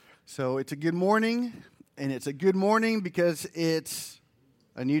So it's a good morning, and it's a good morning because it's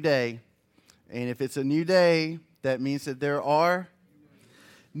a new day. And if it's a new day, that means that there are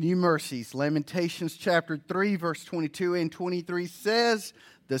new mercies. Lamentations chapter 3, verse 22 and 23 says,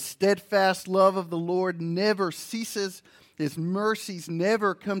 "The steadfast love of the Lord never ceases. His mercies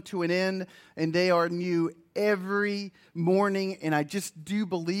never come to an end, and they are new every morning." And I just do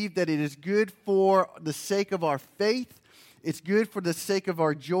believe that it is good for the sake of our faith. It's good for the sake of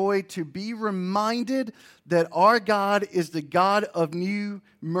our joy to be reminded that our God is the God of new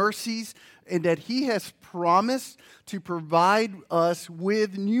mercies and that He has promised to provide us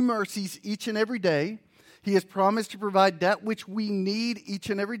with new mercies each and every day. He has promised to provide that which we need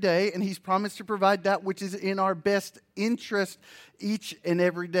each and every day, and He's promised to provide that which is in our best interest each and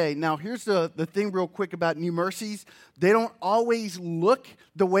every day. Now, here's the thing real quick about new mercies. They don't always look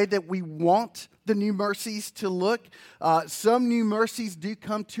the way that we want the new mercies to look. Some new mercies do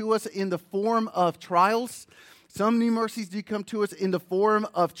come to us in the form of trials. Some new mercies do come to us in the form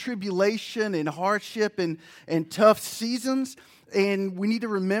of tribulation and hardship and tough seasons. And we need to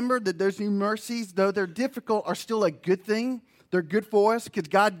remember that those new mercies, though they're difficult, are still a good thing. They're good for us because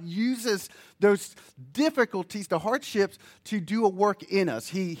God uses those difficulties, the hardships, to do a work in us.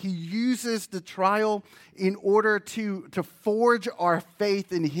 He uses the trial in order to forge our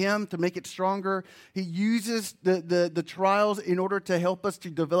faith in Him, to make it stronger. He uses the trials in order to help us to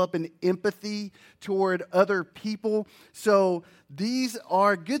develop an empathy toward other people. So these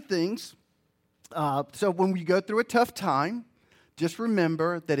are good things. So when we go through a tough time, just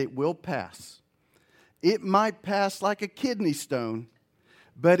remember that it will pass. It might pass like a kidney stone,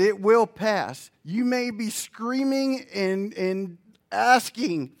 but it will pass. You may be screaming and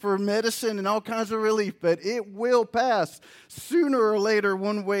asking for medicine and all kinds of relief, but it will pass sooner or later,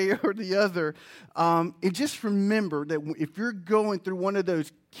 one way or the other. And just remember that if you're going through one of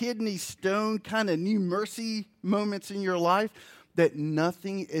those kidney stone kind of new mercy moments in your life, that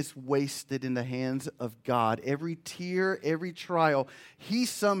nothing is wasted in the hands of God. Every tear, every trial, He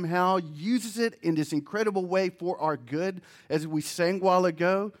somehow uses it in this incredible way for our good. As we sang a while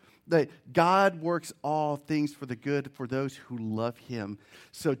ago, that God works all things for the good for those who love Him.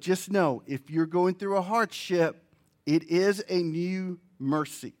 So just know, if you're going through a hardship, it is a new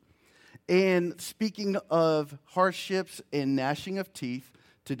mercy. And speaking of hardships and gnashing of teeth,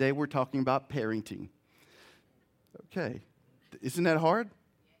 today we're talking about parenting. Okay. Isn't that hard?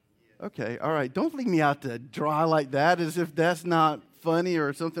 Okay, all right. Don't leave me out to dry like that as if that's not funny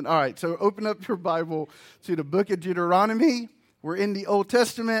or something. All right, so open up your Bible to the book of Deuteronomy. We're in the Old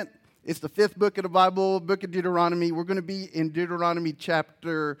Testament. It's the fifth book of the Bible, book of Deuteronomy. We're going to be in Deuteronomy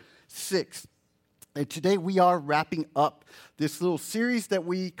chapter 6. And today we are wrapping up this little series that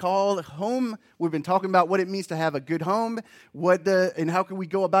we call Home. We've been talking about what it means to have a good home, and how can we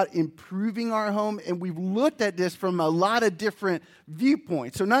go about improving our home. And we've looked at this from a lot of different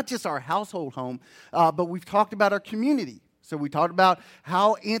viewpoints. So not just our household home, but we've talked about our community. So we talked about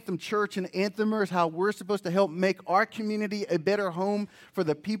how Anthem Church and Anthemers, how we're supposed to help make our community a better home for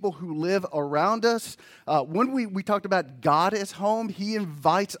the people who live around us. When we talked about God as home, He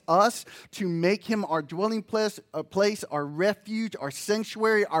invites us to make Him our dwelling place, our refuge, our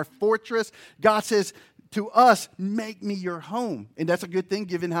sanctuary, our fortress. God says to us, make me your home. And that's a good thing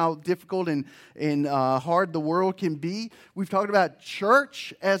given how difficult and hard the world can be. We've talked about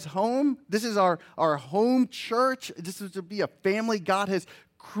church as home. This is our home church. This is to be a family. God has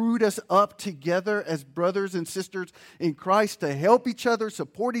crewed us up together as brothers and sisters in Christ to help each other,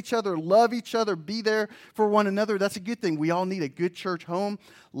 support each other, love each other, be there for one another. That's a good thing. We all need a good church home.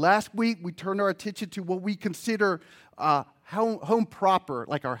 Last week, we turned our attention to what we consider home proper,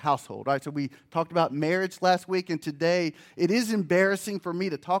 like our household, right? So we talked about marriage last week, and today it is embarrassing for me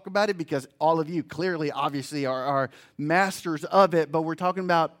to talk about it because all of you clearly, obviously, are masters of it, but we're talking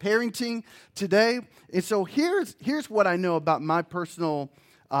about parenting today. And so here's what I know about my personal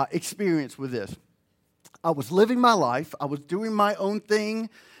experience with this. I was living my life. I was doing my own thing,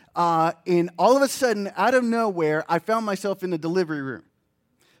 and all of a sudden, out of nowhere, I found myself in the delivery room.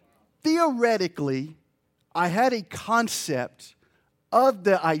 Theoretically, I had a concept of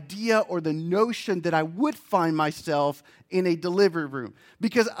the idea or the notion that I would find myself in a delivery room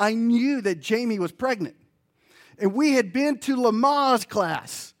because I knew that Jamie was pregnant. And we had been to Lamaze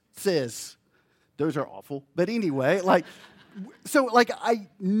class, says. Those are awful. But anyway, I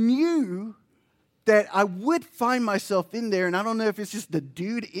knew that I would find myself in there, and I don't know if it's just the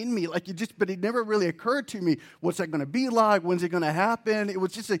dude in me, but it never really occurred to me, what's that going to be like? When's it going to happen? It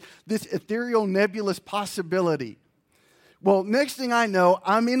was just this ethereal, nebulous possibility. Well, next thing I know,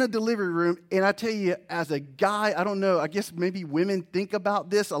 I'm in a delivery room, and I tell you, as a guy, I don't know, I guess maybe women think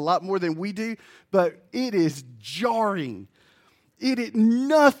about this a lot more than we do, but it is jarring.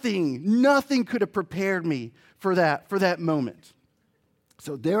 Nothing could have prepared me for that moment.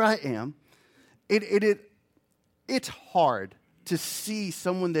 So there I am. It's hard to see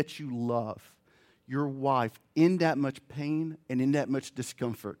someone that you love, your wife, in that much pain and in that much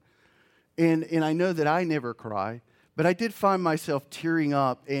discomfort. And I know that I never cry, but I did find myself tearing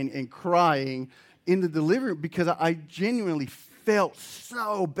up and crying in the delivery room because I genuinely felt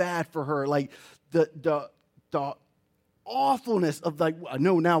so bad for her. Like the awfulness of, like, I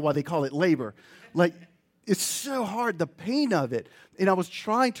know now why they call it labor. Like, it's so hard, the pain of it. And I was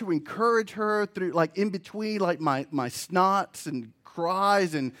trying to encourage her through, like, in between, like, my snots and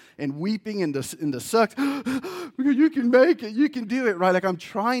cries and weeping and the sucks. You can make it. You can do it, right? Like, I'm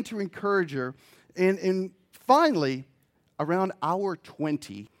trying to encourage her. And finally, around hour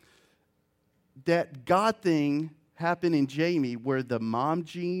 20, that God thing happened in Jamie where the mom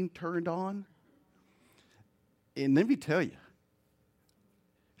gene turned on. And let me tell you,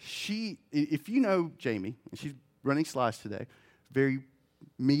 if you know Jamie, and she's running Slice today, very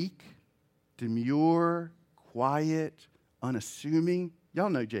meek, demure, quiet, unassuming. Y'all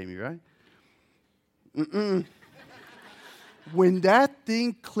know Jamie, right? When that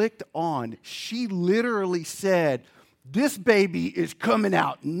thing clicked on, she literally said, "This baby is coming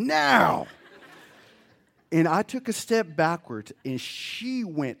out now." And I took a step backwards, and she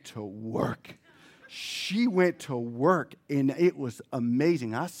went to work. She went to work, and it was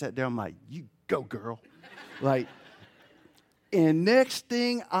amazing. I sat down, like, "You go, girl." Like, and next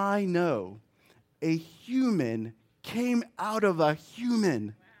thing I know, a human came out of a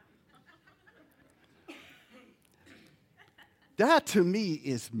human. That, to me,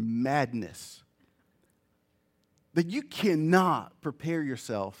 is madness. That you cannot prepare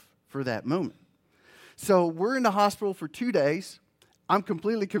yourself for that moment. So we're in the hospital for 2 days. I'm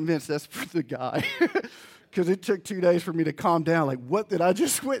completely convinced that's for the guy because it took 2 days for me to calm down. Like, what did I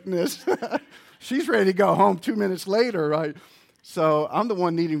just witness? She's ready to go home 2 minutes later, right? So I'm the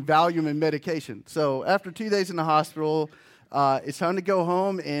one needing Valium and medication. So after 2 days in the hospital, it's time to go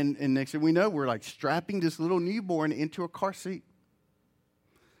home. And next thing we know, we're like strapping this little newborn into a car seat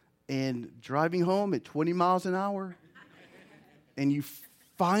and driving home at 20 miles an hour. And you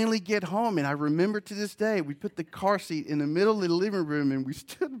finally get home, and I remember to this day, we put the car seat in the middle of the living room, and we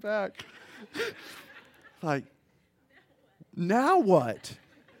stood back. Like, now what?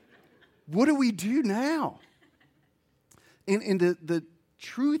 What do we do now? And the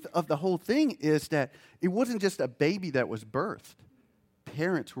truth of the whole thing is that it wasn't just a baby that was birthed.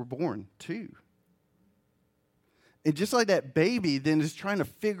 Parents were born, too. And just like that baby then is trying to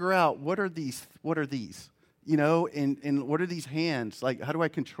figure out, what are these? You know, and what are these hands? Like, how do I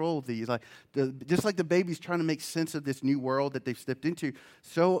control these? Like, just like the baby's trying to make sense of this new world that they've stepped into,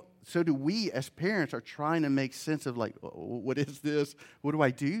 so do we as parents are trying to make sense of, like, what is this? What do I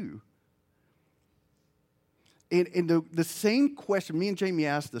do? And the same question, me and Jamie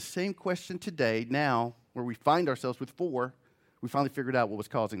asked the same question today, now, where we find ourselves with 4. We finally figured out what was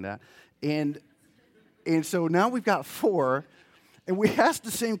causing that. And so now we've got 4, and we asked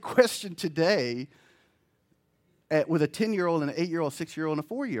the same question today with a 10-year-old and an 8-year-old, 6-year-old, and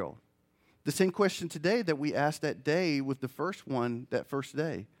a 4-year-old. The same question today that we asked that day with the first one, that first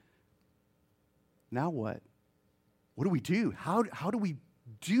day. Now what? What do we do? How do we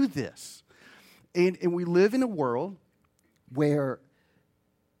do this? And we live in a world where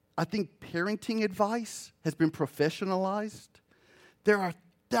I think parenting advice has been professionalized. There are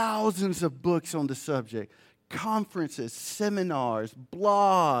thousands of books on the subject, conferences, seminars,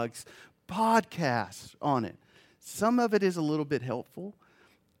 blogs, podcasts on it. Some of it is a little bit helpful.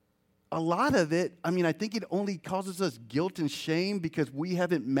 A lot of it, I think it only causes us guilt and shame because we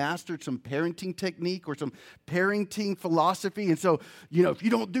haven't mastered some parenting technique or some parenting philosophy. And so, if you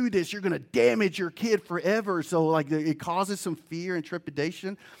don't do this, you're going to damage your kid forever. So, like, it causes some fear and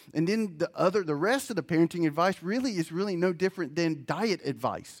trepidation. And then the rest of the parenting advice is really no different than diet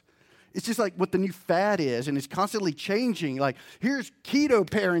advice. It's just like what the new fad is, and it's constantly changing. Like, here's keto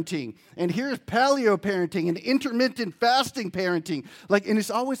parenting, and here's paleo parenting, and intermittent fasting parenting. Like, and it's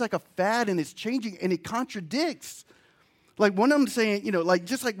always like a fad, and it's changing, and it contradicts. Like, one of them saying,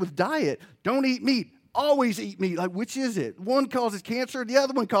 just like with diet, don't eat meat, always eat meat. Like, which is it? One causes cancer, the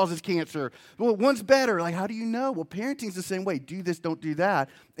other one causes cancer. Well, one's better. Like, how do you know? Well, parenting's the same way. Do this, don't do that.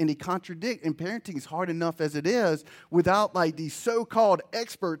 And they contradict. And parenting is hard enough as it is without, like, these so-called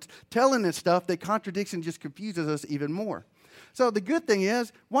experts telling us stuff that contradicts and just confuses us even more. So the good thing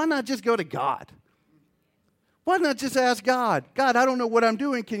is, why not just go to God? Why not just ask God? God, I don't know what I'm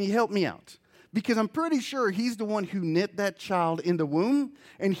doing. Can you help me out? Because I'm pretty sure he's the one who knit that child in the womb,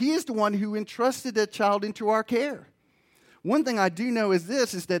 and he is the one who entrusted that child into our care. One thing I do know is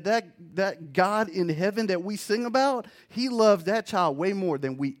this, is that God in heaven that we sing about, he loves that child way more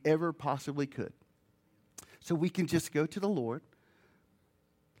than we ever possibly could. So we can just go to the Lord.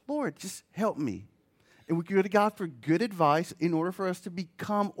 Lord, just help me. And we go to God for good advice in order for us to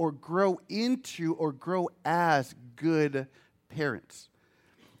become or grow into or grow as good parents.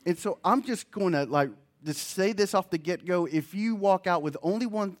 And so I'm just going to just say this off the get-go. If you walk out with only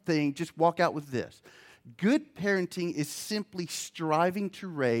one thing, just walk out with this. Good parenting is simply striving to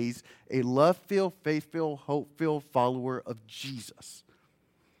raise a love-filled, faith-filled, hope-filled follower of Jesus.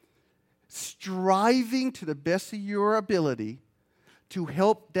 Striving to the best of your ability to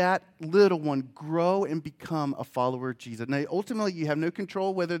help that little one grow and become a follower of Jesus. Now, ultimately, you have no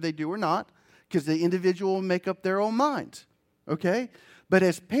control whether they do or not, because the individual will make up their own mind, okay? But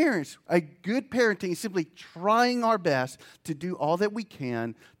as parents, a good parenting is simply trying our best to do all that we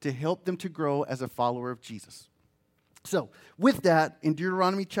can to help them to grow as a follower of Jesus. So, with that, in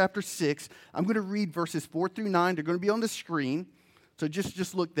Deuteronomy chapter 6, I'm going to read verses 4 through 9. They're going to be on the screen, so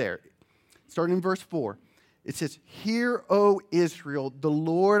just look there. Starting in verse 4. It says, "Hear, O Israel, the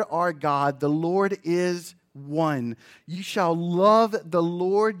Lord our God, the Lord is one. You shall love the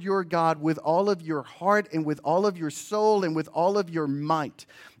Lord your God with all of your heart and with all of your soul and with all of your might.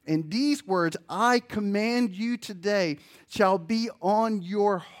 And these words I command you today shall be on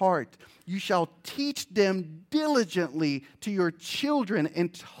your heart. You shall teach them diligently to your children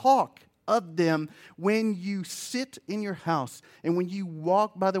and talk of them when you sit in your house and when you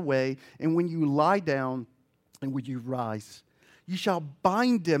walk by the way and when you lie down and when you rise. You shall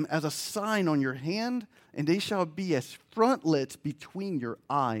bind them as a sign on your hand, and they shall be as frontlets between your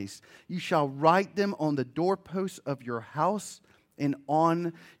eyes. You shall write them on the doorposts of your house and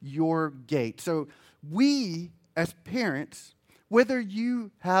on your gate." So we, as parents, whether you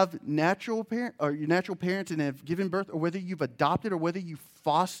have natural parents and have given birth, or whether you've adopted, or whether you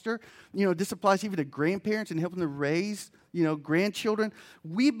foster, this applies even to grandparents and helping to raise, grandchildren.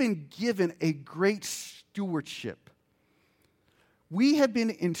 We've been given a great stewardship. We have been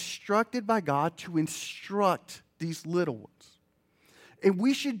instructed by God to instruct these little ones. And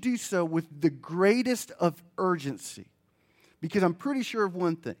we should do so with the greatest of urgency. Because I'm pretty sure of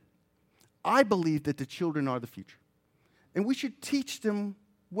one thing. I believe that the children are the future. And we should teach them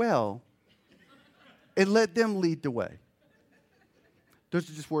well and let them lead the way. Those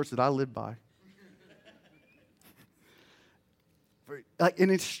are just words that I live by. In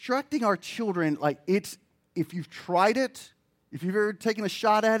instructing our children, if you've tried it, if you've ever taken a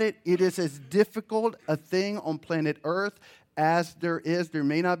shot at it, it is as difficult a thing on planet Earth as there is. There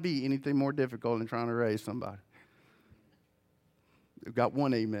may not be anything more difficult than trying to raise somebody. We've got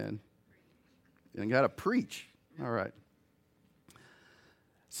one amen. And got to preach. All right.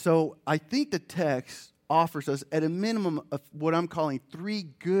 So I think the text offers us, at a minimum, of what I'm calling 3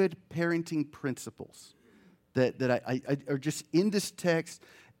 good parenting principles that I are just in this text.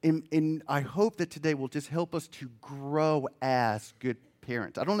 And I hope that today will just help us to grow as good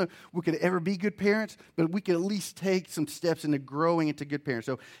parents. I don't know if we could ever be good parents, but we could at least take some steps into growing into good parents.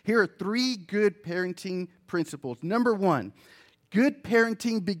 So here are 3 good parenting principles. Number 1, good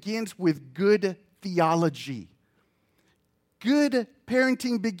parenting begins with good theology. Good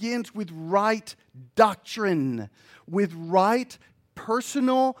parenting begins with right doctrine, with right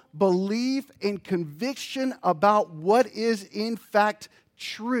personal belief and conviction about what is in fact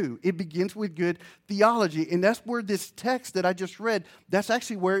true. It begins with good theology. And that's where this text that I just read, that's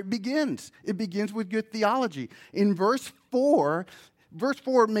actually where it begins. It begins with good theology. In verse 4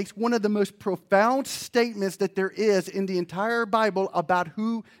 makes one of the most profound statements that there is in the entire Bible about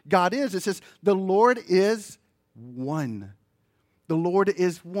who God is. It says, the Lord is one. The Lord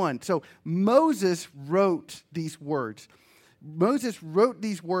is one. So Moses wrote these words. Moses wrote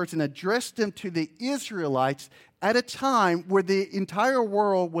these words and addressed them to the Israelites at a time where the entire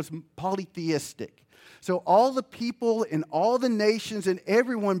world was polytheistic. So all the people and all the nations and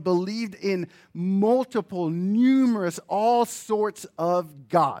everyone believed in multiple, numerous, all sorts of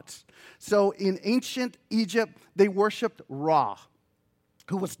gods. So in ancient Egypt, they worshipped Ra,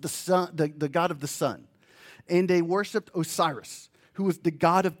 who was the sun, the god of the sun. And they worshipped Osiris, who was the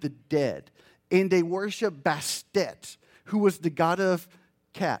god of the dead. And they worshipped Bastet, who was the god of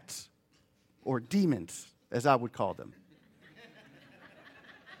cats, or demons, as I would call them.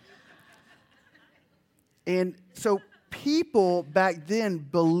 And so people back then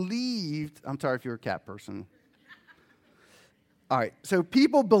believed, I'm sorry if you're a cat person. All right, so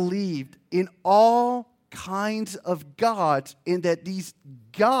people believed in all kinds of gods, and that these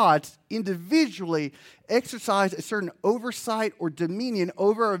gods individually exercise a certain oversight or dominion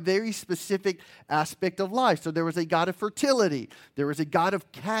over a very specific aspect of life. So there was a god of fertility, there was a god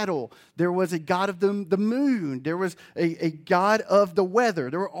of cattle, there was a god of the moon, there was a god of the weather.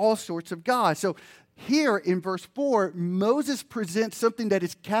 There were all sorts of gods. So here in verse 4, Moses presents something that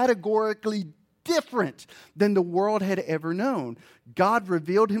is categorically different than the world had ever known. God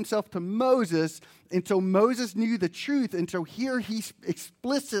revealed himself to Moses, and so Moses knew the truth. And so here he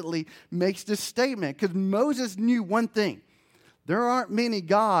explicitly makes this statement, because Moses knew one thing. There aren't many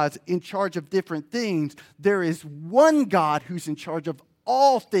gods in charge of different things. There is one God who's in charge of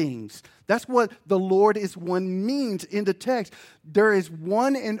all things. That's what the Lord is one means in the text. There is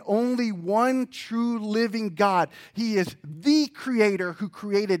one and only one true living God. He is the creator who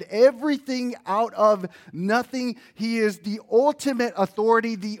created everything out of nothing. He is the ultimate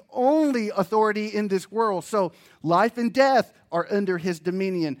authority, the only authority in this world. So life and death are under his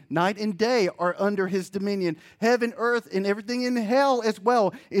dominion. Night and day are under his dominion. Heaven, earth, and everything in hell as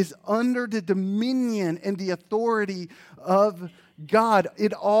well is under the dominion and the authority of God.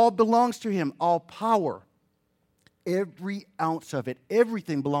 It all belongs to him. All power, every ounce of it,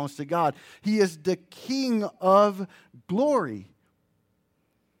 everything belongs to God. He is the King of glory.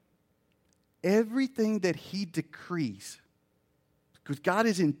 Everything that he decrees, because God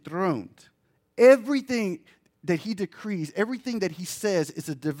is enthroned, everything that he decrees, everything that he says is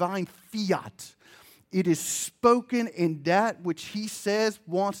a divine fiat. It is spoken, and that which he says,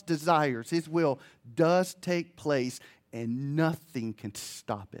 wants, desires, his will, does take place, and nothing can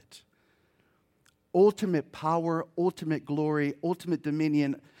stop it. Ultimate power, ultimate glory, ultimate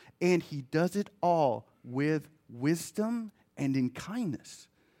dominion, and he does it all with wisdom and in kindness.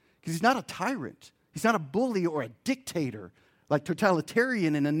 Because he's not a tyrant. He's not a bully or a dictator, like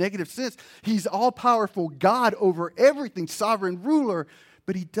totalitarian in a negative sense. He's all-powerful God over everything, sovereign ruler,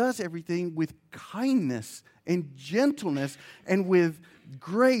 but he does everything with kindness and gentleness and with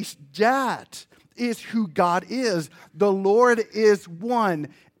grace. That is who God is. The Lord is one.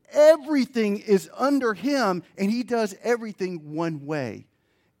 Everything is under him, and he does everything one way,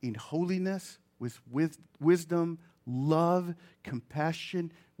 in holiness, with wisdom, love,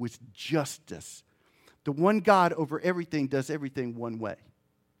 compassion, with justice. The one God over everything does everything one way.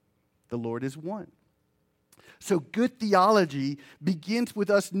 The Lord is one. So good theology begins with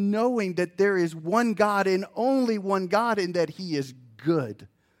us knowing that there is one God and only one God, and that he is good.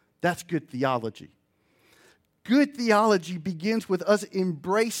 That's good theology. Good theology begins with us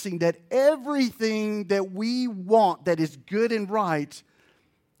embracing that everything that we want that is good and right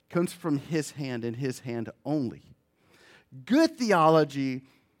comes from his hand and his hand only. Good theology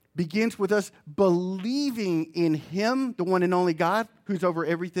begins with us believing in him, the one and only God who's over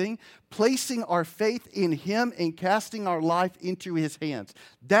everything, placing our faith in him and casting our life into his hands.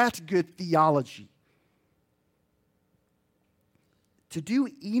 That's good theology. To do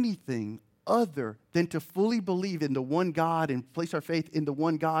anything other than to fully believe in the one God and place our faith in the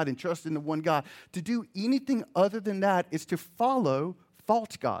one God and trust in the one God, to do anything other than that is to follow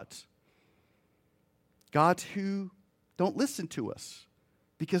false gods. Gods who don't listen to us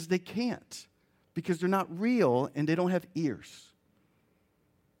because they can't, because they're not real and they don't have ears.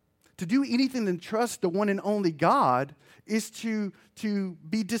 To do anything than trust the one and only God is to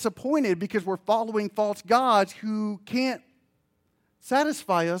be disappointed because we're following false gods who can't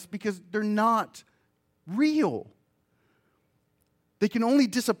satisfy us because they're not real. They can only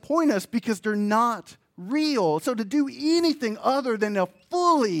disappoint us because they're not real. So to do anything other than to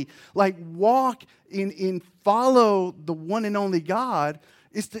fully walk in follow the one and only God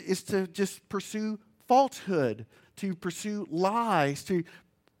is to just pursue falsehood, to pursue lies, to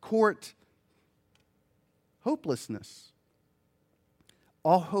court hopelessness.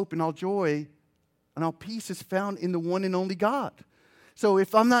 All hope and all joy and all peace is found in the one and only God. So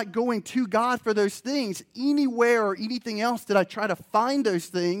if I'm not going to God for those things, anywhere or anything else that I try to find those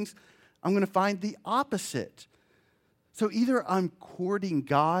things, I'm going to find the opposite. So either I'm courting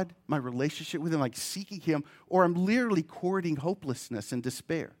God, my relationship with him, like seeking him, or I'm literally courting hopelessness and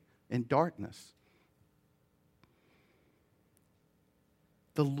despair and darkness.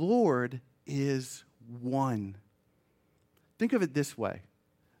 The Lord is one. Think of it this way.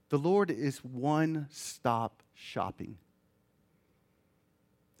 The Lord is one-stop shopping.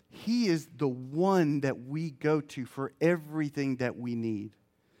 He is the one that we go to for everything that we need.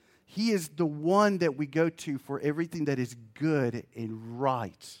 He is the one that we go to for everything that is good and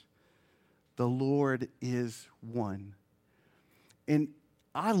right. The Lord is one. And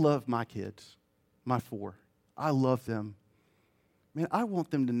I love my kids, my 4. I love them. Man, I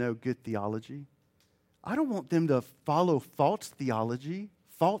want them to know good theology. I don't want them to follow false theology,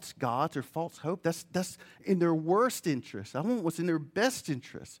 false gods, or false hope. That's in their worst interest. I want what's in their best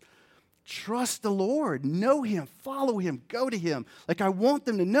interest. Trust the Lord. Know Him. Follow Him. Go to Him. Like, I want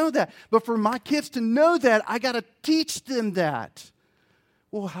them to know that. But for my kids to know that, I got to teach them that.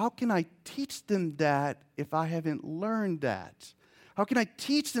 Well, how can I teach them that if I haven't learned that? How can I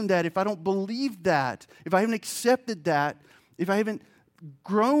teach them that if I don't believe that? If I haven't accepted that? If I haven't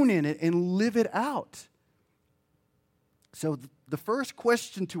grown in it and live it out? So the first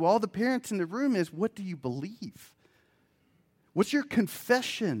question to all the parents in the room is, what do you believe? What's your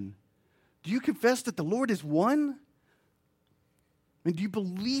confession? Do you confess that the Lord is one? And do you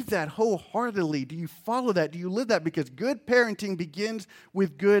believe that wholeheartedly? Do you follow that? Do you live that? Because good parenting begins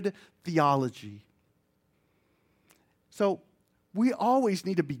with good theology. So we always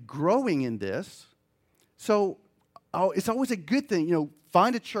need to be growing in this. So it's always a good thing,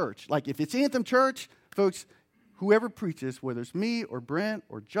 find a church. Like if it's Anthem Church, folks, whoever preaches, whether it's me or Brent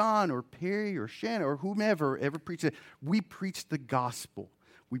or John or Perry or Shannon or whomever ever preaches, we preach the gospel.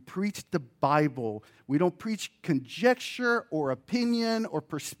 We preach the Bible. We don't preach conjecture or opinion or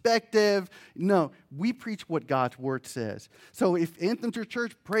perspective. No, we preach what God's Word says. So if Anthem's your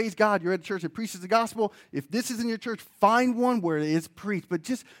church, praise God, you're at a church that preaches the gospel. If this is in your church, find one where it is preached. But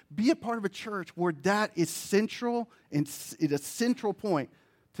just be a part of a church where that is central and it's a central point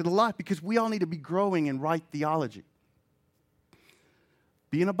to the life, because we all need to be growing in right theology.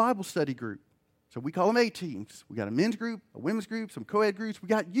 Be in a Bible study group. So we call them A-teams. We got a men's group, a women's group, some co-ed groups. We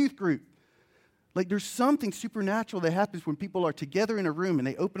got youth group. Like there's something supernatural that happens when people are together in a room and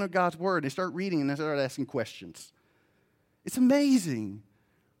they open up God's Word and they start reading and they start asking questions. It's amazing.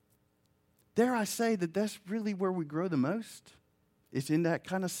 Dare I say that that's really where we grow the most? Is in that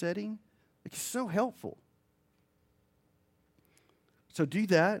kind of setting. It's so helpful. So do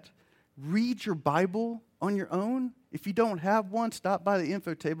that. Read your Bible on your own. If you don't have one, stop by the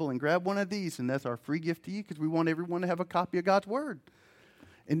info table and grab one of these, and that's our free gift to you because we want everyone to have a copy of God's Word.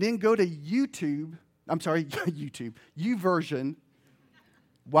 And then go to YouVersion,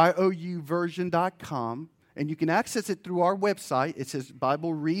 youversion.com, and you can access it through our website. It says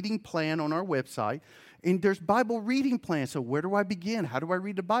Bible Reading Plan on our website, and there's Bible reading plans. So where do I begin? How do I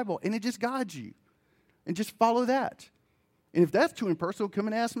read the Bible? And it just guides you, and just follow that. And if that's too impersonal, come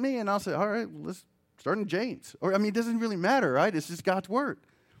and ask me, and I'll say, all right, well, let's start in James. Or, it doesn't really matter, right? It's just God's Word.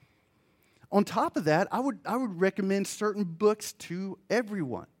 On top of that, I would recommend certain books to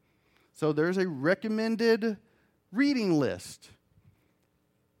everyone. So there's a recommended reading list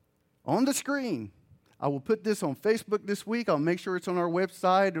on the screen. I will put this on Facebook this week. I'll make sure it's on our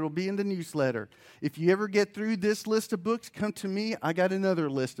website. It'll be in the newsletter. If you ever get through this list of books, come to me. I got another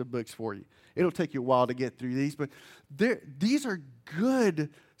list of books for you. It'll take you a while to get through these, but these are good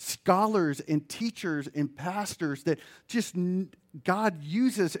scholars and teachers and pastors that just God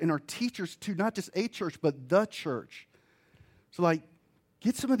uses and are teachers to not just a church, but the church. So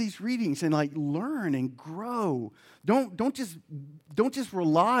get some of these readings and learn and grow. Don't just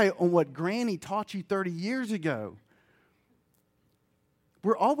rely on what Granny taught you 30 years ago.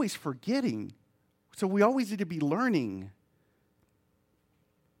 We're always forgetting, so we always need to be learning.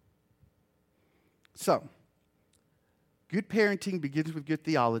 So, good parenting begins with good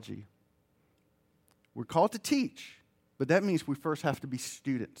theology. We're called to teach, but that means we first have to be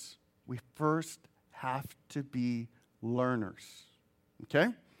students. We first have to be learners. Okay?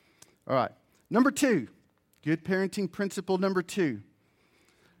 All right. Number 2, good parenting principle number 2.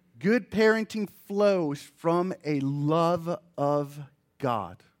 Good parenting flows from a love of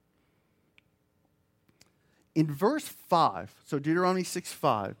God. In verse 5, so Deuteronomy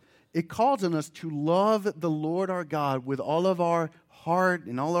 6:5, it calls on us to love the Lord our God with all of our heart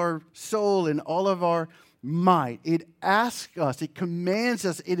and all our soul and all of our might. It asks us, it commands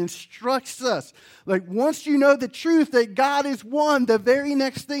us, it instructs us. Once you know the truth that God is one, the very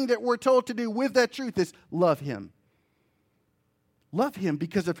next thing that we're told to do with that truth is love Him. Love Him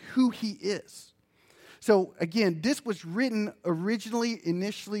because of who He is. So again, this was written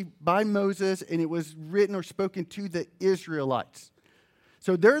initially by Moses, and it was written or spoken to the Israelites.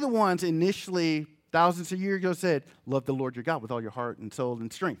 So they're the ones initially, thousands of years ago, said, love the Lord your God with all your heart and soul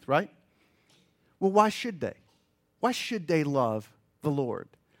and strength, right? Well, why should they? Why should they love the Lord?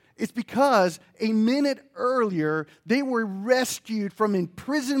 It's because a minute earlier, they were rescued from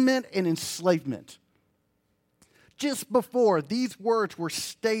imprisonment and enslavement. Just before these words were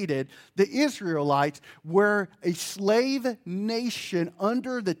stated, the Israelites were a slave nation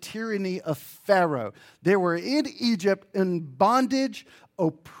under the tyranny of Pharaoh. They were in Egypt in bondage,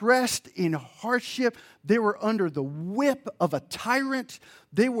 oppressed in hardship. They were under the whip of a tyrant.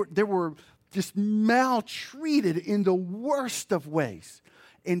 They were just maltreated in the worst of ways.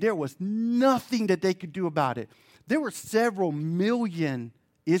 And there was nothing that they could do about it. There were several million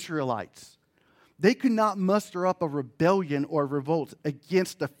Israelites. They could not muster up a rebellion or a revolt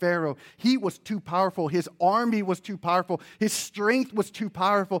against the Pharaoh. He was too powerful. His army was too powerful. His strength was too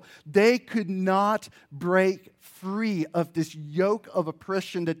powerful. They could not break free of this yoke of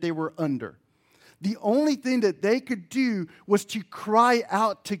oppression that they were under. The only thing that they could do was to cry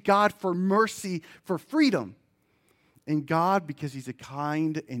out to God for mercy, for freedom. And God, because He's a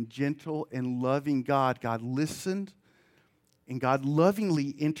kind and gentle and loving God, God listened and God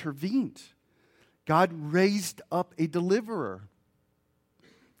lovingly intervened. God raised up a deliverer.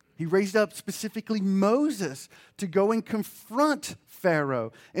 He raised up specifically Moses to go and confront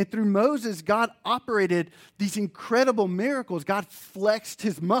Pharaoh. And through Moses, God operated these incredible miracles. God flexed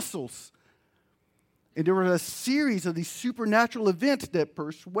His muscles. And there was a series of these supernatural events that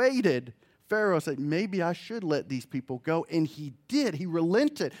persuaded Pharaoh, said, maybe I should let these people go. And he did. He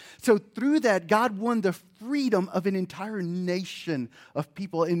relented. So through that, God won the freedom of an entire nation of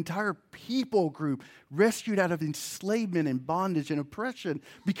people, an entire people group rescued out of enslavement and bondage and oppression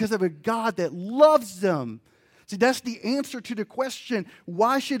because of a God that loves them. See, that's the answer to the question,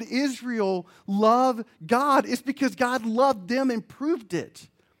 why should Israel love God? It's because God loved them and proved it.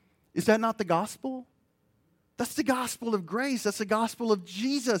 Is that not the gospel? That's the gospel of grace. That's the gospel of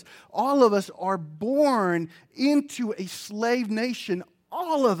Jesus. All of us are born into a slave nation.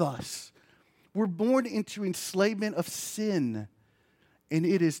 All of us. We're born into enslavement of sin. And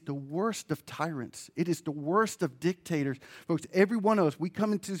it is the worst of tyrants. It is the worst of dictators. Folks, every one of us, we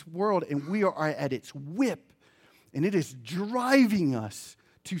come into this world and we are at its whip. And it is driving us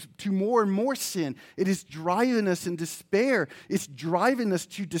to more and more sin. It is driving us in despair. It's driving us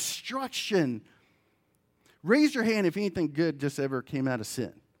to destruction. Raise your hand if anything good just ever came out of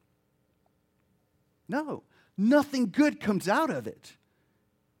sin. No, nothing good comes out of it.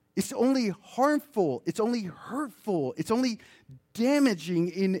 It's only harmful. It's only hurtful. It's only damaging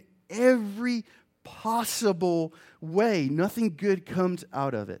in every possible way. Nothing good comes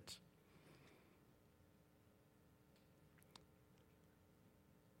out of it.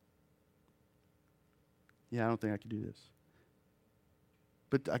 Yeah, I don't think I can do this.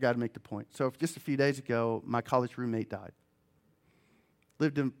 But I got to make the point. So just a few days ago, my college roommate died.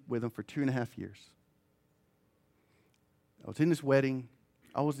 Lived with him for 2.5 years. I was in his wedding.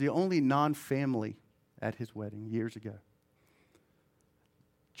 I was the only non-family at his wedding years ago.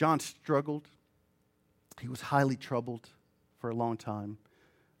 John struggled. He was highly troubled for a long time.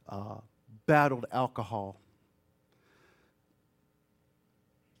 Battled alcohol.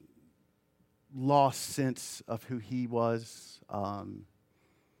 Lost sense of who he was.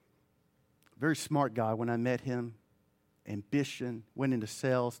 Very smart guy when I met him. Ambition. Went into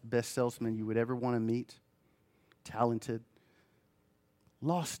sales. The best salesman you would ever want to meet. Talented.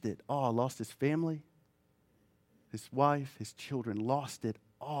 Lost it all. Lost his family. His wife. His children. Lost it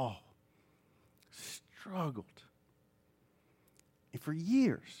all. Struggled. And for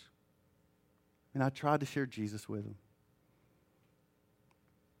years. And I tried to share Jesus with him.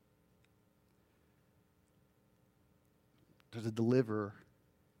 There's a deliverer.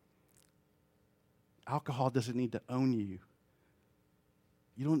 Alcohol doesn't need to own you.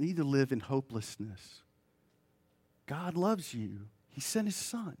 You don't need to live in hopelessness. God loves you. He sent His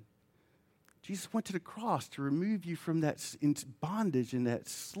Son. Jesus went to the cross to remove you from that bondage and that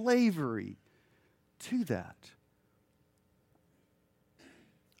slavery to that.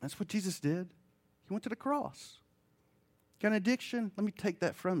 That's what Jesus did. He went to the cross. Got an addiction? Let me take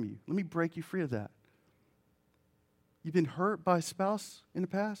that from you. Let me break you free of that. You've been hurt by a spouse in the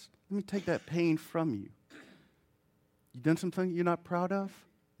past? Let me take that pain from you. You've done something you're not proud of?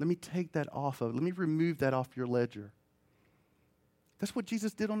 Let me take that off of. Let me remove that off your ledger. That's what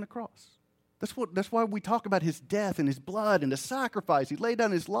Jesus did on the cross. That's why we talk about His death and His blood and the sacrifice. He laid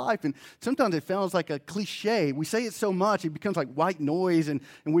down His life, and sometimes it sounds like a cliche. We say it so much, it becomes like white noise, and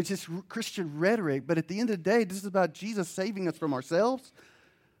we're just Christian rhetoric. But at the end of the day, this is about Jesus saving us from ourselves,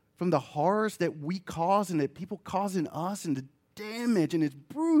 from the horrors that we cause and that people cause in us, and the damage, and it's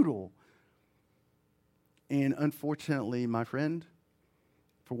brutal. And unfortunately, my friend,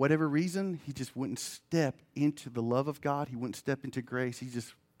 for whatever reason, he just wouldn't step into the love of God. He wouldn't step into grace. He just,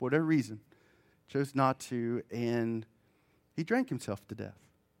 for whatever reason, chose not to, and he drank himself to death.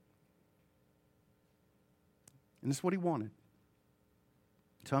 And this is what he wanted.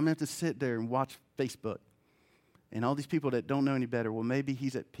 So I'm going to have to sit there and watch Facebook. And all these people that don't know any better, well, maybe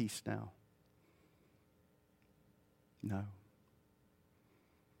he's at peace now. No.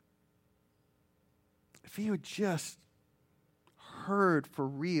 If he had just heard for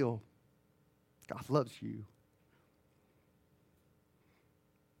real God loves you.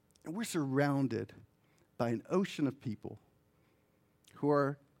 And we're surrounded by an ocean of people who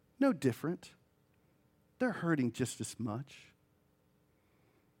are no different. They're hurting just as much.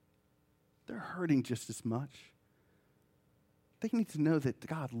 They're hurting just as much. They need to know that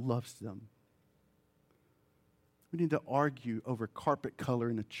God loves them. We need to argue over carpet color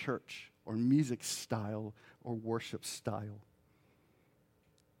in a church or music style or worship style.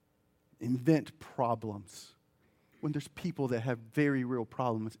 Invent problems when there's people that have very real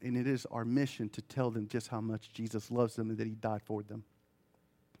problems, and it is our mission to tell them just how much Jesus loves them and that he died for them.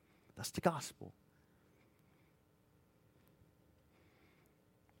 That's the gospel.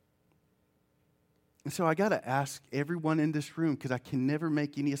 And so I got to ask everyone in this room, because I can never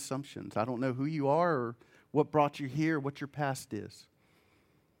make any assumptions. I don't know who you are or what brought you here, what your past is.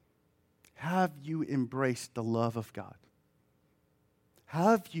 Have you embraced the love of God?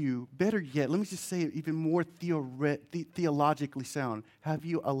 Have you, better yet, let me just say it even more theologically sound, have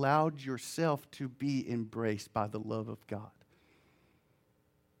you allowed yourself to be embraced by the love of God?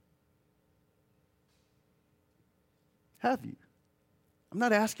 Have you? I'm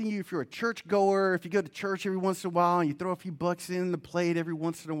not asking you if you're a church goer, if you go to church every once in a while and you throw a few bucks in the plate every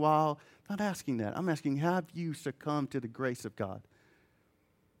once in a while. I'm not asking that. I'm asking, have you succumbed to the grace of God?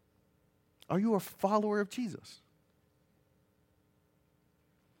 Are you a follower of Jesus?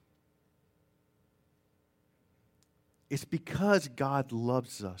 It's because God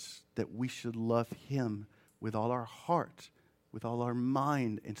loves us that we should love him with all our heart, with all our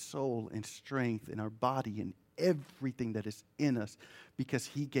mind and soul and strength and our body and everything that is in us, because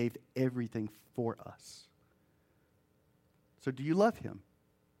he gave everything for us. So do you love him?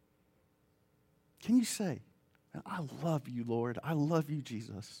 Can you say, I love you, Lord. I love you,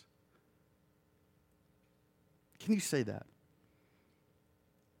 Jesus. Can you say that?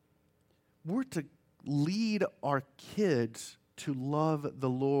 We're to lead our kids to love the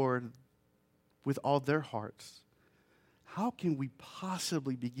Lord with all their hearts. How can we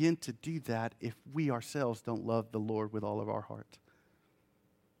possibly begin to do that if we ourselves don't love the Lord with all of our heart?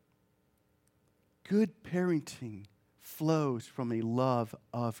 Good parenting flows from a love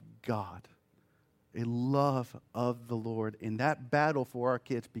of God, a love of the Lord. And that battle for our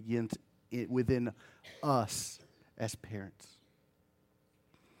kids begins within us as parents.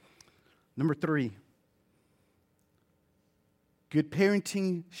 Number 3, good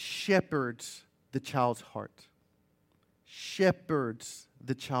parenting shepherds the child's heart. Shepherds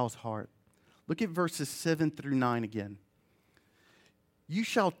the child's heart. Look at verses 7 through 9 again. You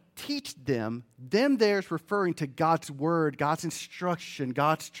shall teach them there's referring to God's word, God's instruction,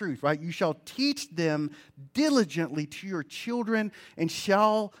 God's truth, right? You shall teach them diligently to your children and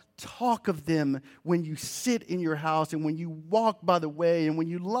shall talk of them when you sit in your house and when you walk by the way and when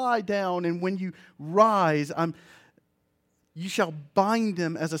you lie down and when you rise. You shall bind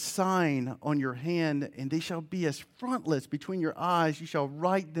them as a sign on your hand, and they shall be as frontlets between your eyes. You shall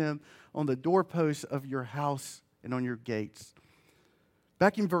write them on the doorposts of your house and on your gates.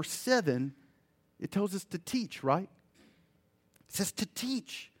 Back in verse 7, it tells us to teach, right? It says to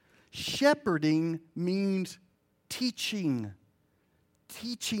teach. Shepherding means teaching.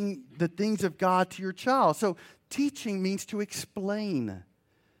 Teaching the things of God to your child. So teaching means to explain.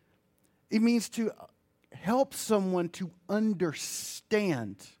 It means to help someone to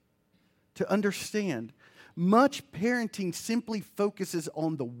understand. To understand. Much parenting simply focuses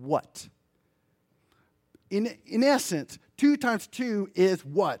on the what. In essence, 2 times 2 is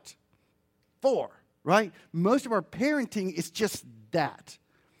what? 4, right? Most of our parenting is just that.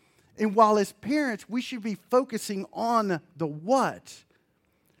 And while as parents, we should be focusing on the what.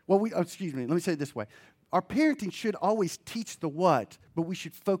 Well, let me say it this way. Our parenting should always teach the what, but we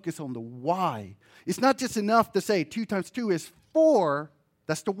should focus on the why. It's not just enough to say 2 times 2 is 4.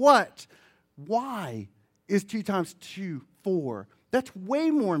 That's the what. Why is 2 times 2 4? That's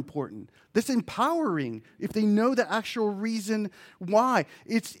way more important. That's empowering if they know the actual reason why.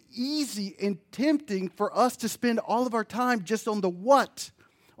 It's easy and tempting for us to spend all of our time just on the what,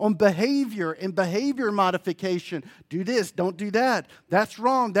 on behavior and behavior modification. Do this, don't do that. That's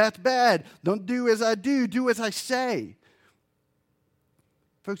wrong, that's bad. Don't do as I do as I say.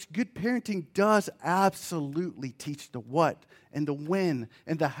 Folks, good parenting does absolutely teach the what and the when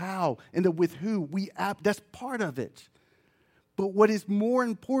and the how and the with who. That's part of it. But what is more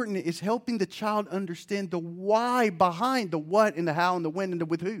important is helping the child understand the why behind the what and the how and the when and the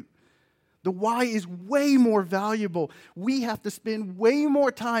with who. The why is way more valuable. We have to spend way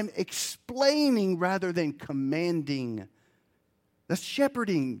more time explaining rather than commanding. That's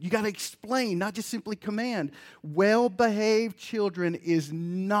shepherding. You got to explain, not just simply command. Well-behaved children is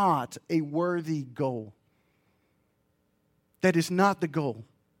not a worthy goal. That is not the goal,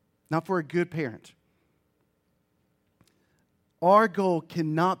 not for a good parent. Our goal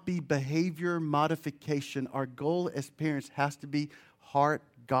cannot be behavior modification. Our goal as parents has to be heart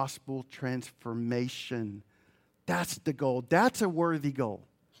gospel transformation. That's the goal. That's a worthy goal.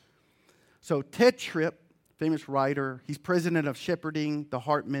 So Ted Tripp, famous writer, he's president of Shepherding the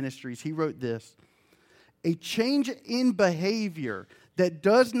Heart Ministries. He wrote this: a change in behavior that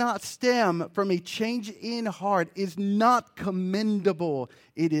does not stem from a change in heart is not commendable.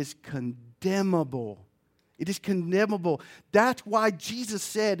 It is condemnable. It is condemnable. That's why Jesus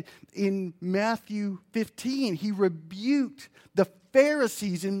said in Matthew 15, he rebuked the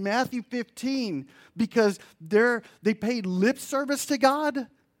Pharisees in Matthew 15 because they paid lip service to God,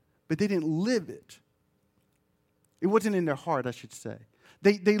 but they didn't live it. It wasn't in their heart, I should say.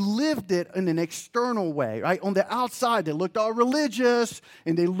 They lived it in an external way, right? On the outside, they looked all religious,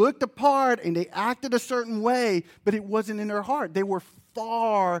 and they looked the part, and they acted a certain way, but it wasn't in their heart. They were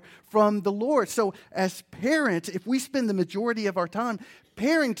far from the Lord. So as parents, if we spend the majority of our time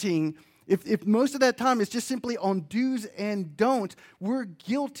parenting, if most of that time is just simply on do's and don'ts, we're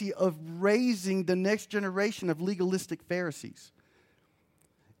guilty of raising the next generation of legalistic Pharisees.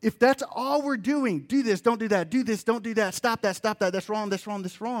 If that's all we're doing, do this, don't do that, do this, don't do that, stop that, that's wrong, that's wrong,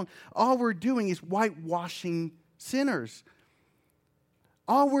 that's wrong. All we're doing is whitewashing sinners.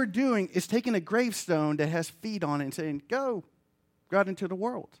 All we're doing is taking a gravestone that has feet on it and saying, go out into the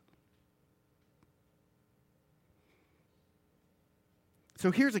world. So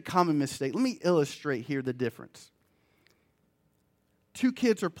here's a common mistake. Let me illustrate here the difference. Two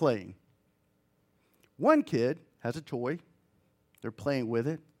kids are playing. One kid has a toy. They're playing with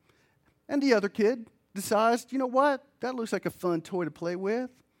it. And the other kid decides, you know what? That looks like a fun toy to play with.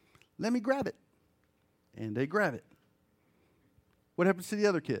 Let me grab it. And they grab it. What happens to the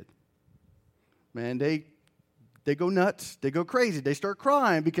other kid? Man, they go nuts. They go crazy. They start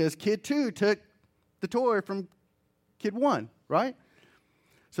crying because kid 2 took the toy from kid 1, right?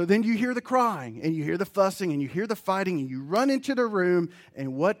 So then you hear the crying, and you hear the fussing, and you hear the fighting, and you run into the room,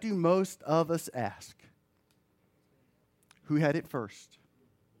 and what do most of us ask? Who had it first?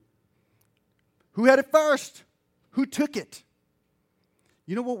 Who had it first? Who took it?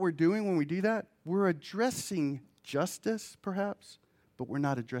 You know what we're doing when we do that? We're addressing justice, perhaps, but we're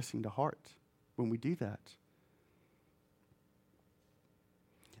not addressing the heart when we do that.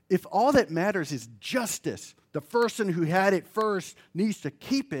 If all that matters is justice, the person who had it first needs to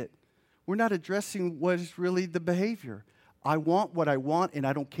keep it, we're not addressing what is really the behavior. I want what I want, and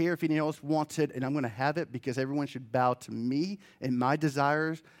I don't care if anyone else wants it, and I'm going to have it because everyone should bow to me and my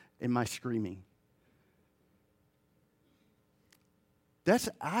desires and my screaming. That's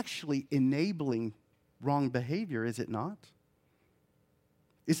actually enabling wrong behavior, is it not?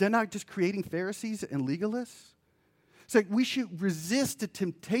 Is that not just creating Pharisees and legalists? It's like we should resist the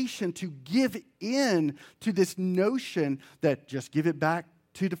temptation to give in to this notion that just give it back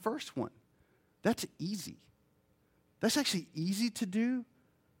to the first one. That's easy. That's actually easy to do,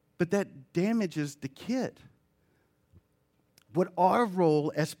 but that damages the kid. What our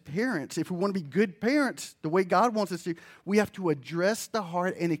role as parents, if we want to be good parents, the way God wants us to, we have to address the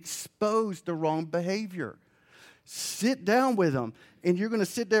heart and expose the wrong behavior. Sit down with them, and you're going to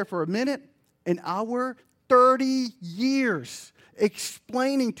sit there for a minute, an hour, 30 years,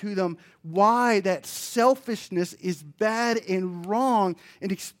 explaining to them why that selfishness is bad and wrong,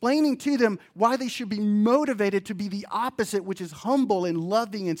 and explaining to them why they should be motivated to be the opposite, which is humble and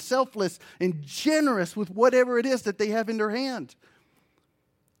loving and selfless and generous with whatever it is that they have in their hand.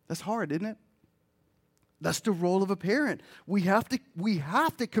 That's hard, isn't it? That's the role of a parent. We have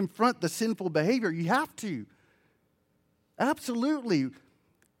to confront the sinful behavior. You have to. Absolutely.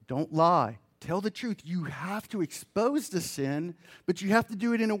 Don't lie. Tell the truth. You have to expose the sin, but you have to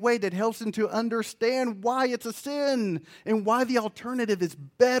do it in a way that helps them to understand why it's a sin and why the alternative is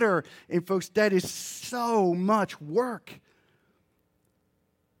better. And folks, that is so much work.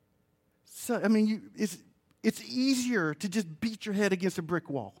 So, I mean, it's easier to just beat your head against a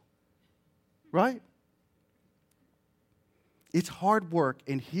brick wall, right? It's hard work,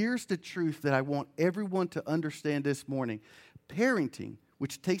 and here's the truth that I want everyone to understand this morning. Parenting,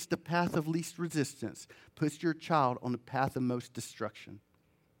 which takes the path of least resistance, puts your child on the path of most destruction.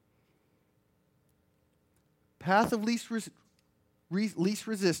 Path of least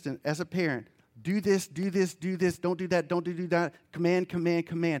resistance as a parent. Do this, do this, do this, don't do that, don't do that. Command, command,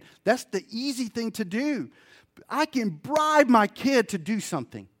 command. That's the easy thing to do. I can bribe my kid to do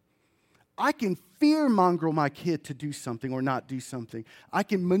something. I can fear-monger my kid to do something or not do something. I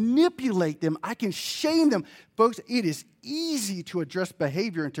can manipulate them. I can shame them. Folks, it is easy to address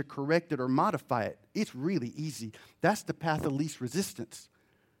behavior and to correct it or modify it. It's really easy. That's the path of least resistance.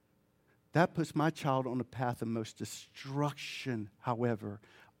 That puts my child on the path of most destruction, however.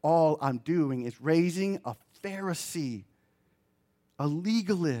 All I'm doing is raising a Pharisee, a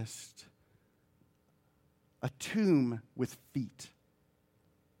legalist, a tomb with feet.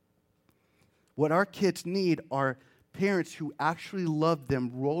 What our kids need are parents who actually love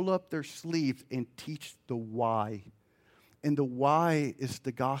them, roll up their sleeves, and teach the why. And the why is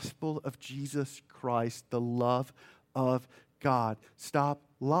the gospel of Jesus Christ, the love of God. Stop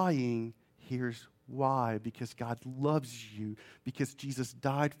lying. Here's why. Because God loves you. Because Jesus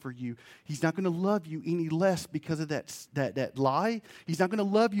died for you. He's not going to love you any less because of that lie. He's not going to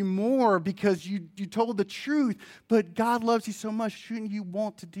love you more because you told the truth. But God loves you so much, shouldn't you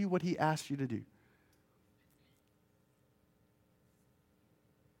want to do what he asked you to do?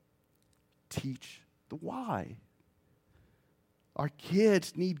 Teach the why. Our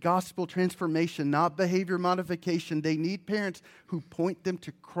kids need gospel transformation, not behavior modification. They need parents who point them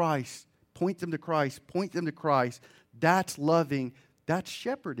to Christ. Point them to Christ. Point them to Christ. That's loving. That's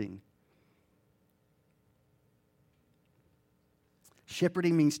shepherding.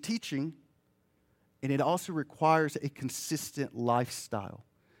 Shepherding means teaching, and it also requires a consistent lifestyle.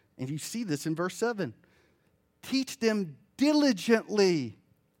 And you see this in verse 7. Teach them diligently.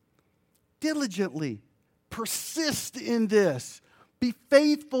 Diligently. Persist in this. Be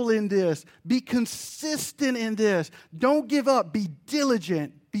faithful in this. Be consistent in this. Don't give up. Be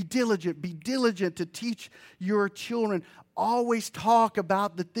diligent. Be diligent. Be diligent to teach your children. Always talk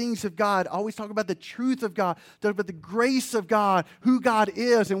about the things of God. Always talk about the truth of God. Talk about the grace of God, who God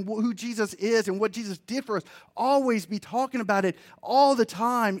is and who Jesus is and what Jesus did for us. Always be talking about it all the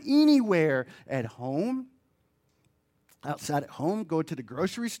time, anywhere. At home, outside at home, go to the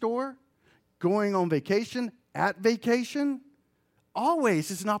grocery store, going on vacation, at vacation.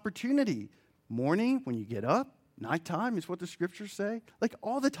 Always is an opportunity. Morning, when you get up, nighttime is what the scriptures say. Like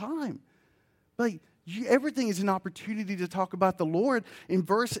all the time. Like everything is an opportunity to talk about the Lord. In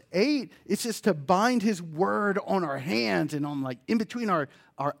verse 8, it says to bind his word on our hands and on like in between our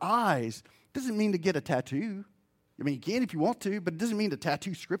eyes. Doesn't mean to get a tattoo. I mean, you can if you want to, but it doesn't mean to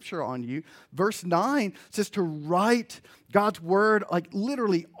tattoo scripture on you. Verse 9 says to write God's word like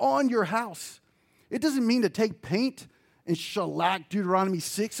literally on your house. It doesn't mean to take paint and shellac Deuteronomy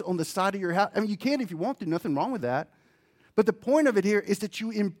 6 on the side of your house. I mean, you can if you want to. Nothing wrong with that. But the point of it here is that you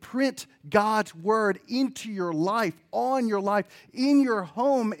imprint God's word into your life, on your life, in your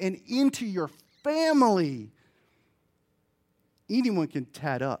home, and into your family. Anyone can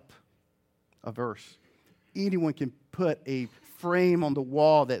tat up a verse. Anyone can put a frame on the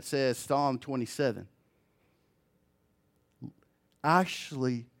wall that says Psalm 27.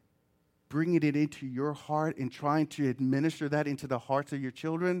 Actually, bringing it into your heart and trying to administer that into the hearts of your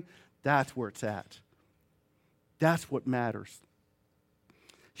children, that's where it's at. That's what matters.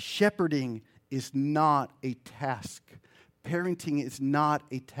 Shepherding is not a task. Parenting is not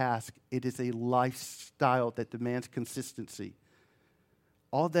a task. It is a lifestyle that demands consistency.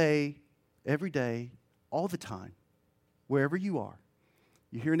 All day, every day, all the time, wherever you are.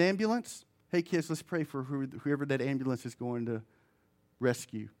 You hear an ambulance? Hey, kids, let's pray for whoever that ambulance is going to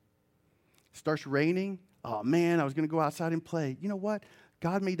rescue. Starts raining. Oh, man, I was going to go outside and play. You know what?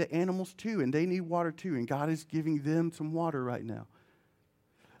 God made the animals too, and they need water too, and God is giving them some water right now.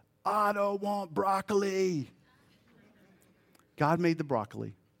 I don't want broccoli. God made the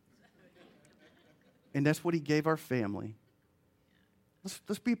broccoli. And that's what he gave our family.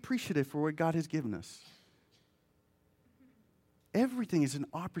 Let's be appreciative for what God has given us. Everything is an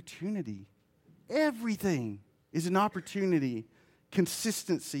opportunity. Everything is an opportunity.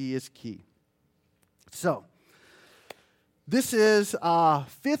 Consistency is key. So, this is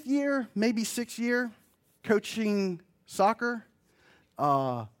 5th year, maybe 6th year, coaching soccer.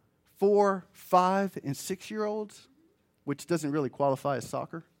 4, 5, and 6-year-olds, which doesn't really qualify as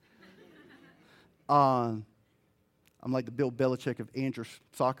soccer. I'm like the Bill Belichick of Andrews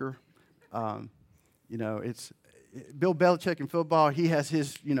soccer. It's Bill Belichick in football. He has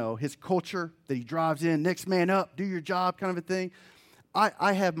his culture that he drives in. Next man up, do your job, kind of a thing.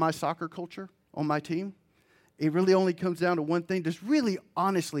 I have my soccer culture on my team. It really only comes down to one thing. There's really,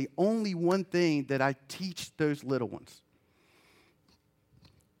 honestly, only one thing that I teach those little ones.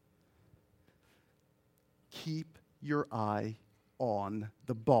 Keep your eye on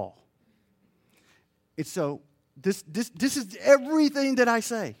the ball. And so this is everything that I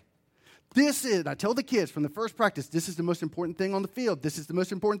say. I tell the kids from the first practice, this is the most important thing on the field. This is the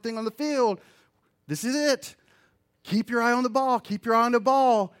most important thing on the field. This is it. Keep your eye on the ball. Keep your eye on the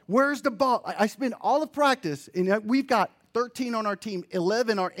ball. Where's the ball? I spend all of practice, and we've got 13 on our team,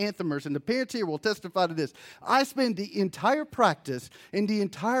 11 are anthemers, and the parents here will testify to this. I spend the entire practice and the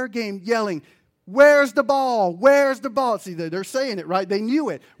entire game yelling, where's the ball? Where's the ball? See, they're saying it, right? They knew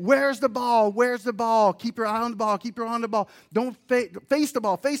it. Where's the ball? Where's the ball? Keep your eye on the ball. Keep your eye on the ball. Don't face the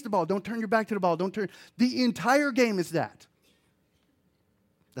ball. Face the ball. Don't turn your back to the ball. Don't turn. The entire game is that.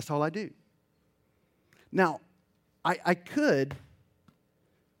 That's all I do. Now, I could,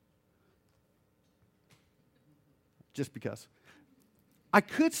 just because, I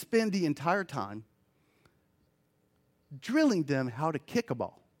could spend the entire time drilling them how to kick a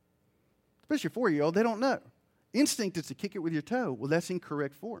ball. Especially a 4-year-old, they don't know. Instinct is to kick it with your toe. Well, that's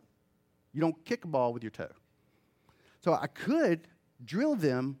incorrect form. You don't kick a ball with your toe. So I could drill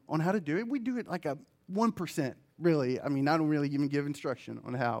them on how to do it. We do it like a 1%, really. I mean, I don't really even give instruction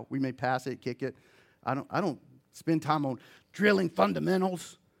on how. We may pass it, kick it. I don't spend time on drilling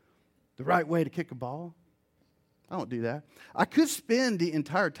fundamentals, the right way to kick a ball. I don't do that. I could spend the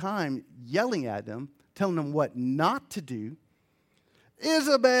entire time yelling at them, telling them what not to do.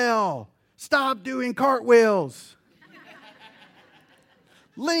 Isabel, stop doing cartwheels.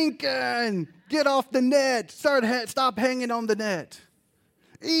 Lincoln, get off the net. Stop hanging on the net.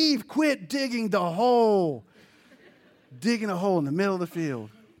 Eve, quit digging the hole. Digging a hole in the middle of the field.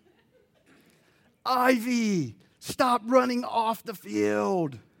 Ivy, stop running off the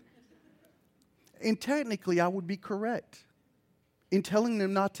field. And technically, I would be correct in telling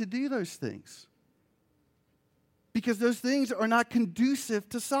them not to do those things. Because those things are not conducive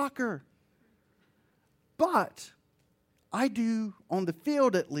to soccer. But I do, on the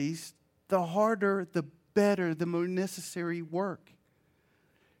field at least, the harder, the better, the more necessary work.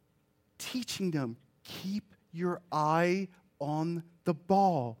 Teaching them, keep your eye on the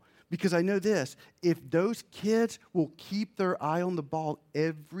ball. Because I know this, if those kids will keep their eye on the ball,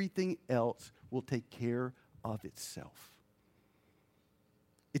 everything else will take care of itself.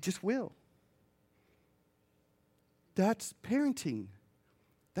 It just will. That's parenting.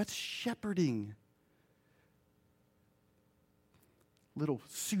 That's shepherding. Little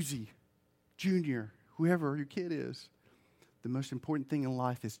Susie, Junior, whoever your kid is, the most important thing in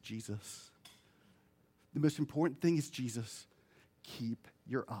life is Jesus. The most important thing is Jesus. Keep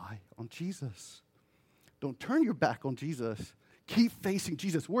your eye on Jesus. Don't turn your back on Jesus. Keep facing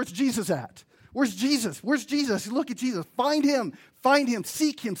Jesus. Where's Jesus at? Where's Jesus? Where's Jesus? Look at Jesus. Find him. Find him.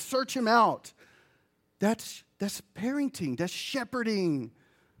 Seek him. Search him out. That's parenting. That's shepherding.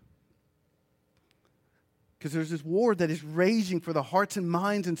 Because there's this war that is raging for the hearts and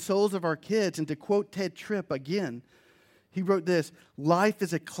minds and souls of our kids. And to quote Ted Tripp again, he wrote this, life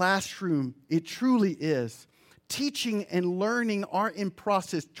is a classroom. It truly is. Teaching and learning are in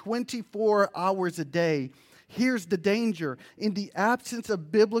process 24 hours a day. Here's the danger. In the absence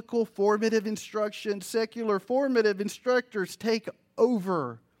of biblical formative instruction, secular formative instructors take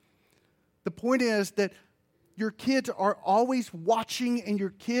over. The point is that your kids are always watching and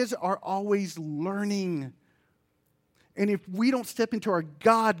your kids are always learning. And if we don't step into our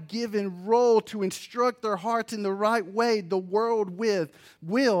God-given role to instruct their hearts in the right way, the world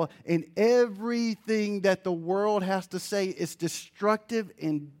will. And everything that the world has to say is destructive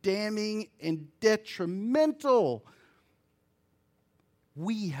and damning and detrimental.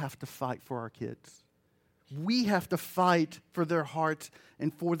 We have to fight for our kids. We have to fight for their hearts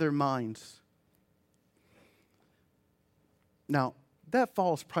and for their minds. Now, that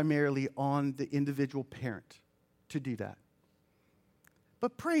falls primarily on the individual parent to do that.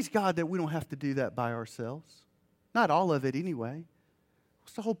 But praise God that we don't have to do that by ourselves. Not all of it anyway.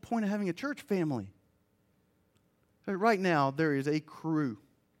 What's the whole point of having a church family? So right now, there is a crew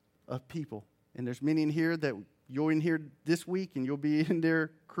of people. And there's many in here that you're in here this week and you'll be in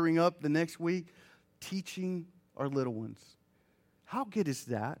there crewing up the next week, teaching our little ones. How good is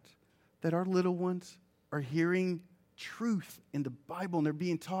that our little ones are hearing truth in the Bible and they're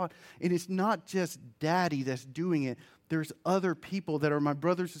being taught. And it's not just daddy that's doing it. There's other people that are my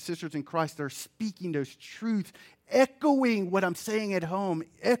brothers and sisters in Christ that are speaking those truths, echoing what I'm saying at home,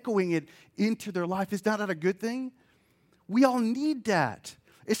 echoing it into their life. Is that not a good thing? We all need that,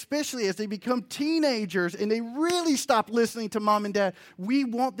 especially as they become teenagers and they really stop listening to mom and dad. We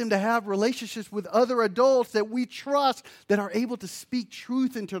want them to have relationships with other adults that we trust that are able to speak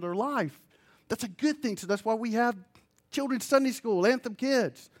truth into their life. That's a good thing. So that's why we have Children's Sunday School, Anthem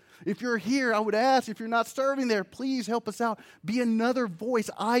Kids. If you're here, I would ask, if you're not serving there, please help us out. Be another voice.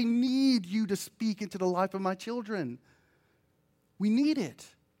 I need you to speak into the life of my children. We need it.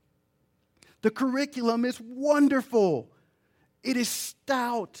 The curriculum is wonderful. It is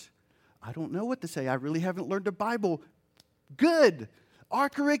stout. I don't know what to say. I really haven't learned the Bible. Good. Our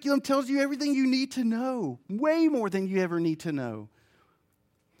curriculum tells you everything you need to know, way more than you ever need to know.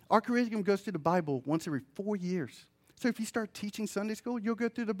 Our curriculum goes through the Bible once every 4 years. So if you start teaching Sunday school, you'll go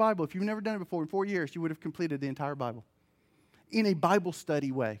through the Bible. If you've never done it before, in 4 years, you would have completed the entire Bible in a Bible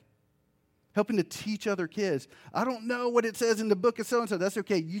study way, helping to teach other kids. I don't know what it says in the book of so-and-so. That's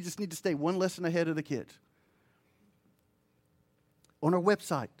okay. You just need to stay one lesson ahead of the kids. On our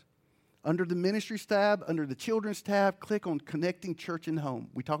website, under the ministries tab, under the children's tab, click on Connecting Church and Home.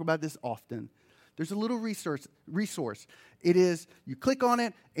 We talk about this often. There's a little resource. It is, you click on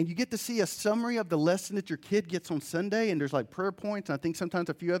it, and you get to see a summary of the lesson that your kid gets on Sunday, and there's like prayer points, and I think sometimes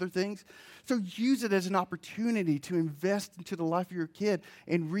a few other things. So use it as an opportunity to invest into the life of your kid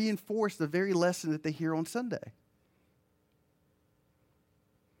and reinforce the very lesson that they hear on Sunday.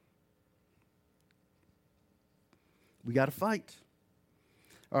 We got to fight.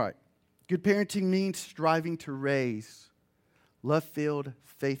 All right. Good parenting means striving to raise love-filled,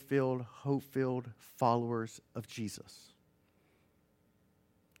 faith-filled, hope-filled followers of Jesus.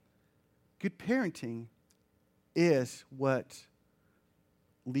 Good parenting is what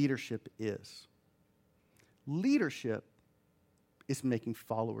leadership is. Leadership is making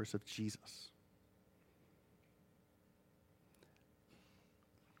followers of Jesus.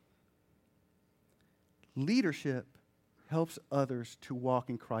 Leadership helps others to walk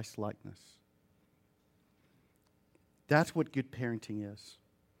in Christ's likeness. That's what good parenting is.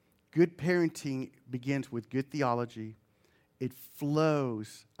 Good parenting begins with good theology. It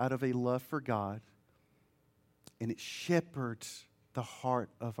flows out of a love for God, and it shepherds the heart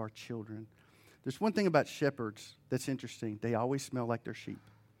of our children. There's one thing about shepherds that's interesting. They always smell like their sheep.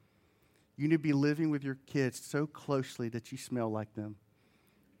 You need to be living with your kids so closely that you smell like them.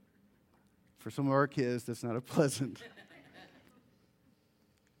 For some of our kids, that's not a pleasant.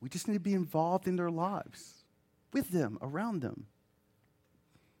 We just need to be involved in their lives, with them, around them.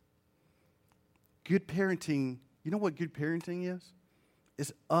 Good parenting, you know what good parenting is?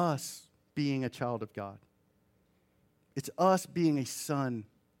 It's us being a child of God. It's us being a son,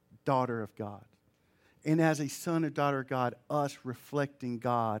 daughter of God. And as a son or daughter of God, us reflecting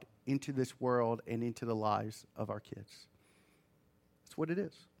God into this world and into the lives of our kids. That's what it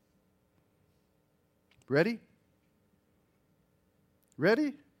is. Ready?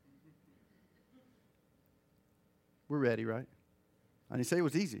 Ready? We're ready, right? I didn't say it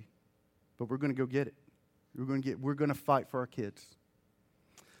was easy, but we're going to go get it. We're going to fight for our kids.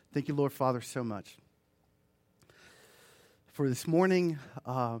 Thank you, Lord Father, so much. For this morning,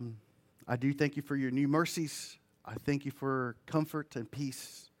 I do thank you for your new mercies. I thank you for comfort and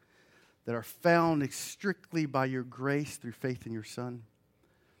peace that are found strictly by your grace through faith in your Son.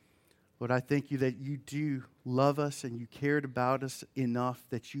 Lord, I thank you that you do love us and you cared about us enough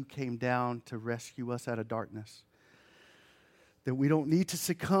that you came down to rescue us out of darkness. That we don't need to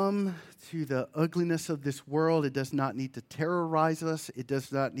succumb to the ugliness of this world. It does not need to terrorize us. It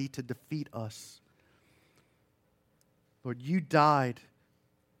does not need to defeat us. Lord, you died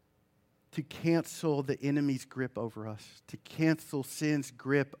to cancel the enemy's grip over us, to cancel sin's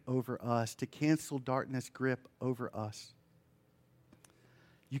grip over us, to cancel darkness' grip over us.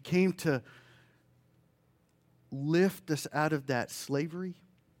 You came to lift us out of that slavery,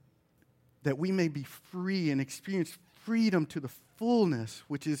 that we may be free and experience freedom to the fullness,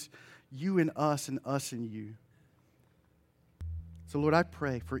 which is you and us in you. So, Lord, I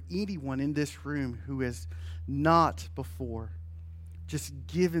pray for anyone in this room who has not before just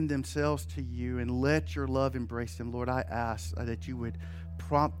given themselves to you and let your love embrace them. Lord, I ask that you would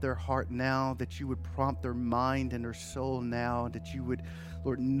prompt their heart now, that you would prompt their mind and their soul now, that you would,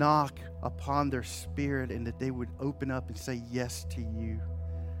 Lord, knock upon their spirit and that they would open up and say yes to you.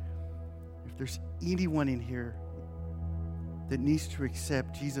 If there's anyone in here that needs to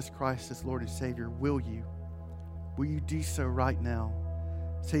accept Jesus Christ as Lord and Savior, will you? Will you do so right now?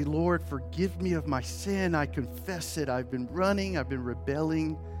 Say, Lord, forgive me of my sin. I confess it. I've been running. I've been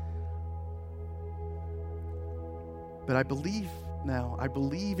rebelling. But I believe now. I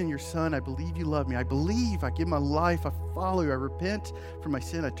believe in your Son. I believe you love me. I believe. I give my life. I follow you. I repent for my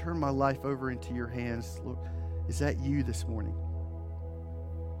sin. I turn my life over into your hands. Lord, is that you this morning?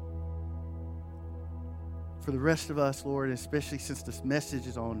 For the rest of us, Lord, especially since this message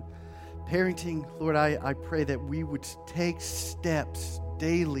is on parenting, Lord, I pray that we would take steps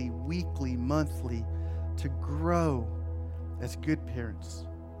daily, weekly, monthly to grow as good parents.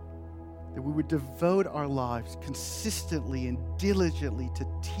 That we would devote our lives consistently and diligently to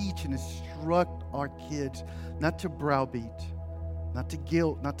teach and instruct our kids, not to browbeat, not to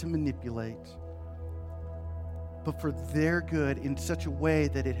guilt, not to manipulate, but for their good in such a way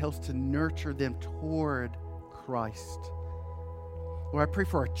that it helps to nurture them toward Christ. Lord, I pray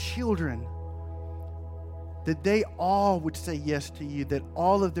for our children, that they all would say yes to you, that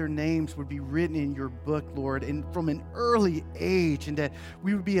all of their names would be written in your book, Lord, and from an early age, and that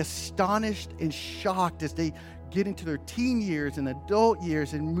we would be astonished and shocked as they get into their teen years and adult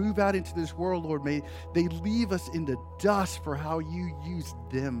years and move out into this world, Lord. May they leave us in the dust for how you use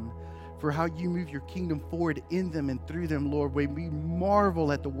them, for how you move your kingdom forward in them and through them, Lord. May we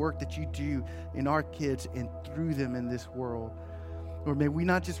marvel at the work that you do in our kids and through them in this world. Lord, may we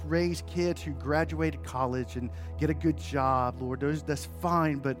not just raise kids who graduated college and get a good job, Lord. That's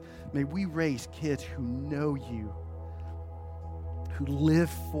fine, but may we raise kids who know you, who live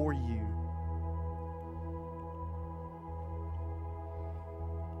for you.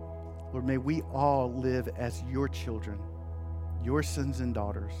 Lord, may we all live as your children, your sons and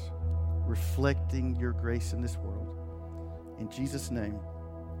daughters, reflecting your grace in this world. In Jesus' name,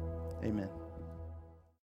 amen.